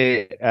to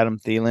say Adam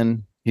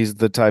Thielen. He's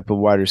the type of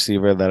wide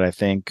receiver that I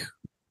think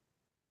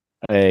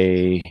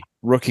a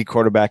rookie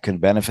quarterback can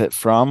benefit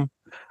from.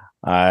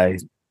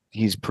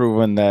 He's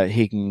proven that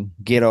he can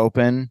get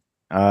open.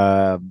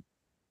 So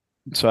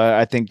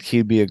I think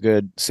he'd be a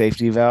good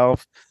safety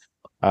valve.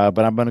 But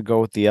I'm going to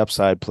go with the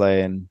upside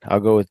play, and I'll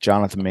go with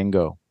Jonathan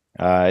Mingo.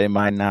 It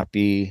might not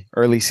be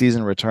early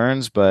season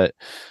returns, but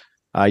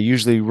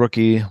usually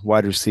rookie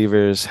wide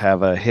receivers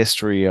have a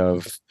history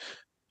of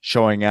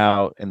showing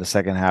out in the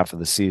second half of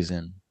the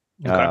season.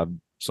 Okay.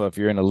 So if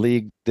you're in a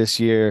league this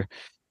year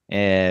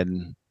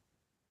and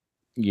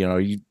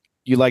you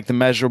like the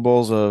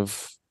measurables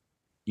of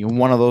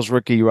one of those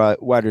rookie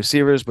wide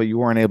receivers, but you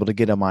weren't able to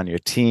get him on your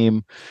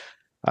team,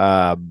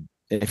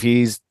 if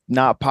he's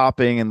not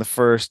popping in the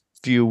first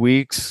few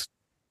weeks,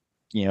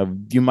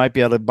 you might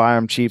be able to buy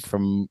him cheap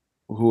from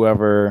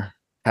whoever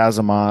has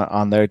him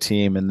on their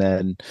team, and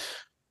then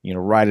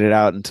ride it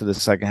out into the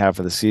second half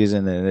of the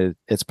season, and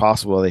it's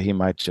possible that he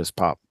might just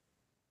pop.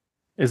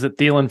 Is it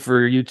Thielen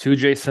for you too,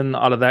 Jason,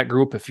 out of that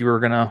group, if you were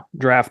going to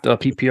draft a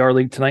PPR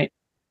league tonight?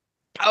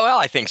 Oh, well,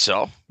 I think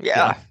so.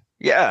 Yeah.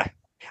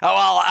 Oh,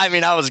 well, I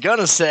mean, I was going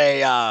to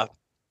say,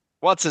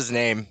 what's his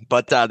name?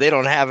 But they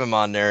don't have him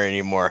on there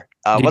anymore.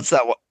 What's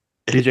that one?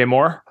 DJ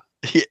Moore?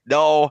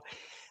 No.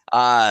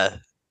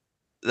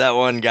 That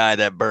one guy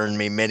that burned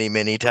me many,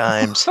 many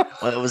times.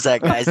 What was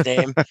that guy's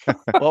name?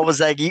 What was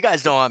that? You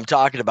guys know what I'm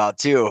talking about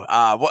too.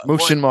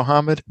 Mushin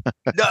Mohammed?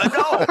 No.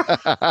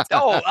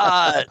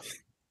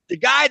 The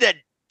guy that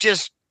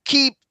just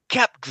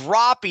kept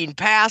dropping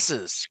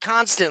passes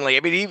constantly.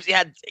 I mean,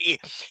 the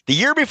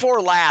year before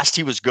last,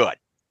 he was good.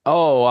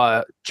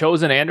 Oh,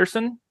 Chosen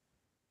Anderson?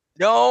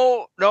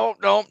 Nope.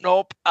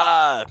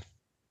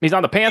 He's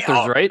on the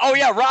Panthers, right? Oh,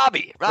 yeah,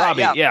 Robbie.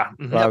 Robbie, yeah.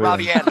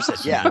 Robbie Anderson.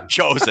 Yeah,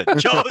 chosen.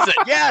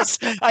 Yes,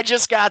 I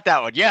just got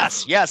that one.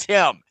 Yes,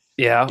 him.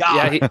 Yeah,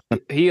 God.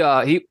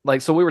 He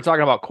like, so we were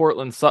talking about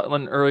Cortland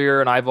Sutton earlier,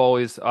 and I've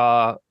always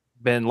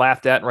been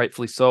laughed at, and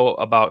rightfully so,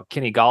 about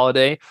Kenny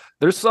Golladay.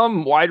 There's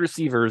some wide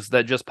receivers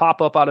that just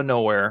pop up out of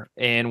nowhere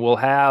and will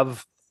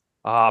have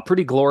a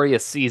pretty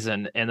glorious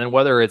season, and then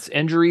whether it's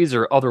injuries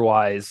or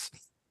otherwise,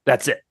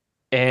 that's it.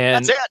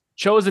 And that's it.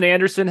 Chosen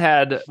Anderson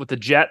with the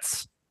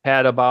Jets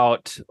had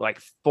about like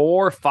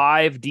 4 or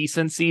 5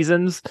 decent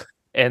seasons.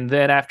 And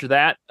then after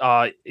that,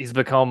 he's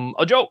become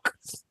a joke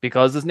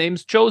because his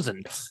name's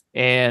Chosen.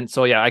 And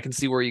so, yeah, I can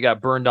see where you got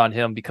burned on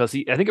him because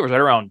I think it was right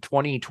around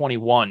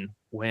 2021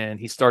 when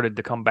he started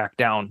to come back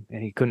down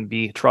and he couldn't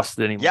be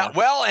trusted anymore. Yeah,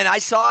 well, and I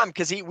saw him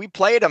because we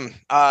played him,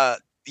 a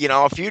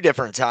few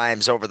different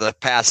times over the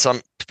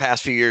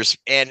past few years.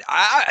 And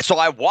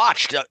I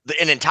watched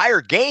an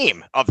entire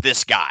game of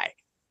this guy.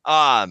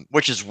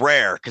 Which is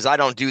rare because I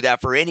don't do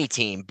that for any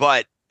team,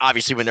 but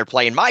obviously when they're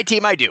playing my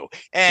team, I do.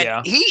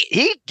 And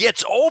he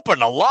gets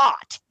open a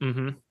lot.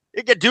 Mm-hmm.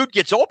 The dude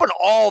gets open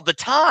all the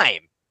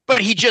time,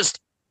 but he just,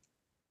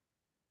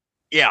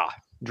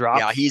 drops.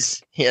 Yeah,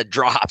 he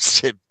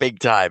drops big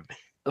time.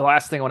 The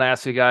last thing I want to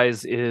ask you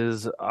guys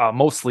is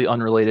mostly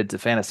unrelated to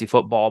fantasy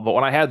football, but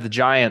when I had the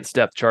Giants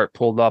depth chart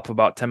pulled up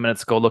about 10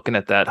 minutes ago, looking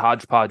at that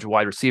hodgepodge of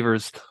wide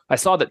receivers, I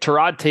saw that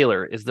Tyrod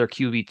Taylor is their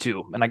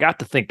QB2. And I got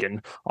to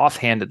thinking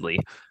offhandedly,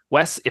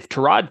 Wes, if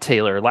Tyrod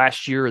Taylor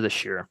last year or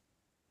this year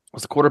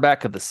was the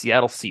quarterback of the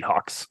Seattle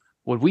Seahawks,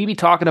 would we be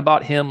talking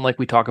about him like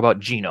we talk about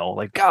Geno?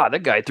 Like, God,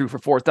 that guy threw for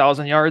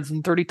 4,000 yards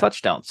and 30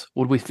 touchdowns.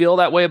 Would we feel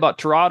that way about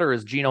Tyrod, or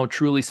is Geno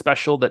truly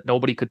special that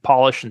nobody could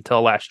polish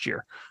until last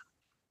year?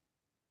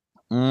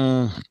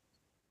 I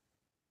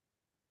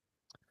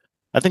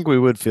think we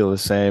would feel the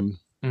same.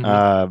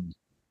 Mm-hmm.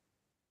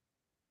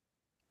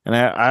 And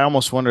I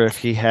almost wonder if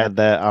he had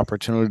that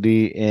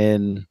opportunity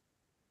in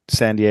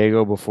San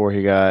Diego before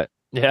he got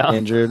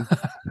injured.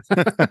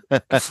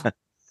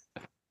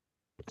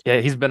 Yeah,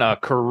 he's been a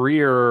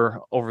career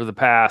over the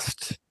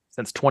past,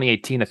 since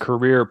 2018, a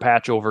career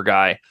patch over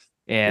guy.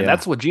 And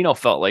that's what Geno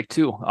felt like,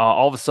 too.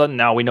 All of a sudden,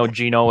 now we know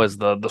Geno as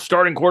the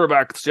starting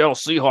quarterback of the Seattle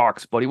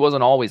Seahawks, but he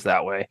wasn't always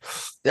that way.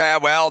 Yeah,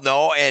 well,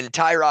 no. And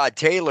Tyrod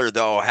Taylor,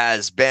 though,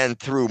 has been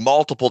through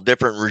multiple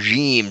different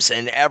regimes,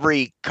 and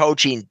every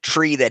coaching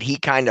tree that he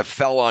kind of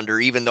fell under,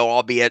 even though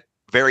albeit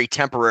very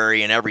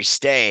temporary in every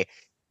stay,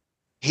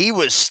 he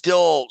was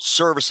still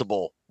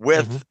serviceable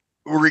with,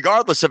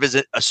 regardless of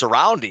his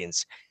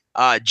surroundings.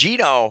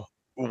 Geno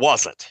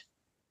wasn't.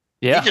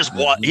 Yeah. He just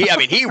was.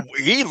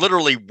 He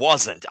literally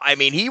wasn't. I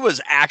mean, he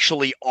was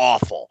actually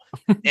awful.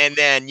 And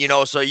then,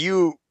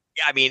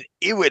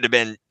 it would have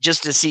been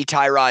just to see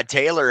Tyrod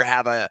Taylor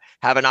have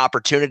an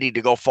opportunity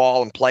to go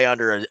fall and play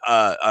under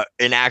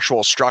an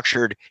actual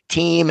structured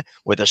team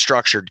with a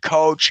structured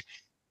coach.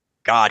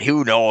 God,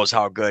 who knows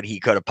how good he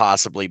could have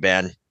possibly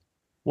been.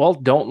 Well,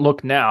 don't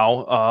look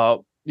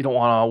now. You don't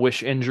want to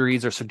wish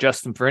injuries or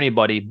suggest them for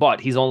anybody,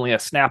 but he's only a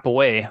snap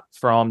away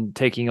from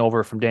taking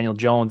over from Daniel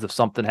Jones if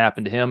something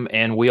happened to him.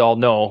 And we all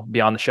know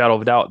beyond the shadow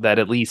of a doubt that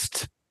at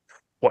least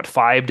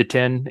 5 to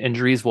 10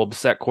 injuries will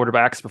beset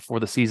quarterbacks before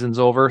the season's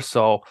over.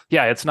 So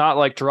yeah, it's not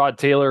like Tyrod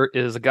Taylor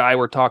is a guy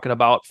we're talking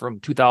about from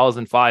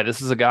 2005.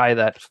 This is a guy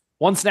that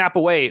one snap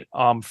away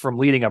from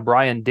leading a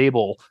Brian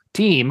Dable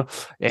team.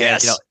 And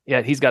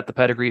he's got the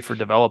pedigree for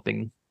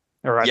developing.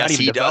 Or yes,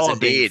 he does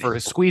indeed. For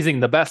squeezing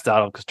the best out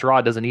of him, because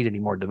Tyrod doesn't need any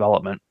more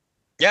development.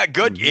 Yeah,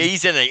 good.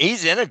 Mm-hmm.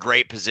 He's in a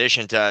great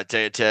position to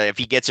if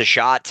he gets a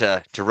shot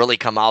to really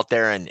come out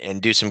there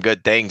and do some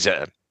good things.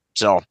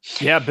 So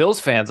yeah, Bills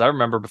fans, I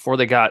remember before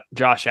they got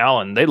Josh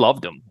Allen, they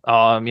loved him.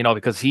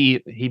 Because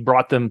he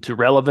brought them to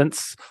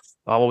relevance.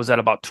 What was that,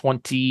 about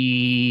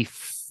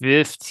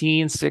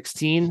 2015,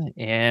 16?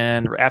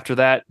 And after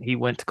that, he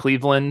went to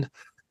Cleveland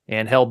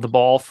and held the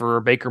ball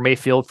for Baker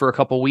Mayfield for a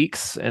couple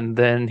weeks. And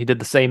then he did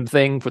the same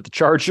thing with the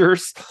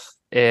Chargers.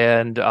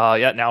 And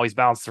now he's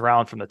bounced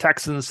around from the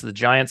Texans to the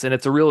Giants. And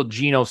it's a real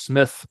Geno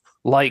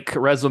Smith-like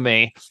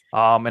resume.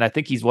 And I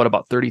think he's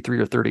about 33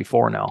 or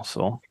 34 now.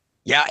 So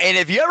yeah. And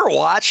have you ever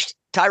watched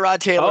Tyrod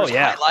Taylor's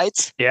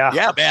highlights? Yeah.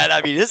 Yeah, man.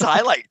 I mean, his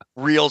highlight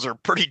reels are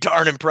pretty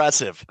darn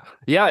impressive.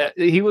 Yeah.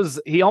 He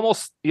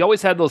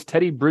always had those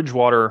Teddy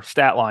Bridgewater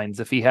stat lines.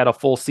 If he had a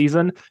full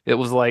season, it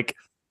was like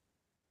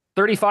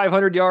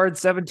 3,500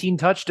 yards, 17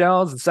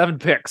 touchdowns, and 7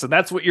 picks. And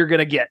that's what you're going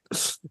to get.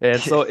 And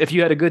so if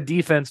you had a good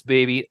defense,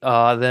 baby,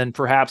 then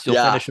perhaps you'll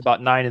finish about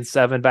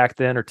 9-7 back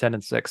then, or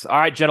 10-6. All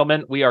right,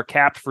 gentlemen, we are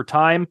capped for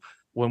time.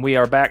 When we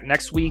are back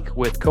next week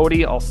with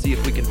Cody, I'll see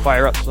if we can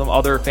fire up some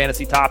other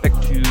fantasy topic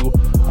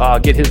to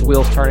get his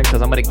wheels turning,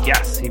 because I'm going to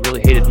guess he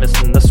really hated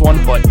missing this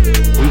one. But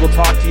we will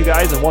talk to you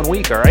guys in 1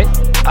 week, all right?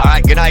 All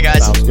right, good night,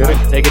 guys. Sounds good.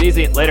 Right, take it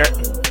easy. Later.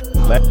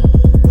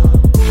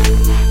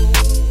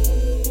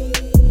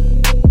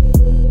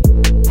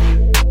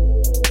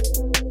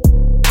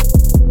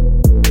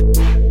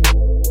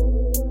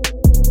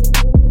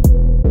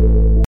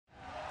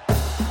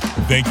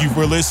 Thank you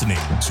for listening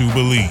to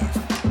Believe.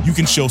 You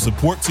can show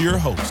support to your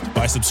host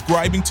by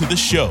subscribing to the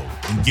show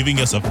and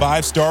giving us a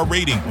 5-star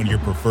rating on your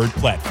preferred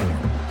platform.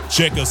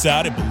 Check us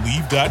out at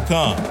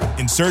Believe.com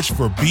and search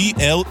for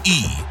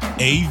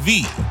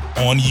BLEAV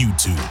on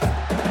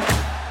YouTube.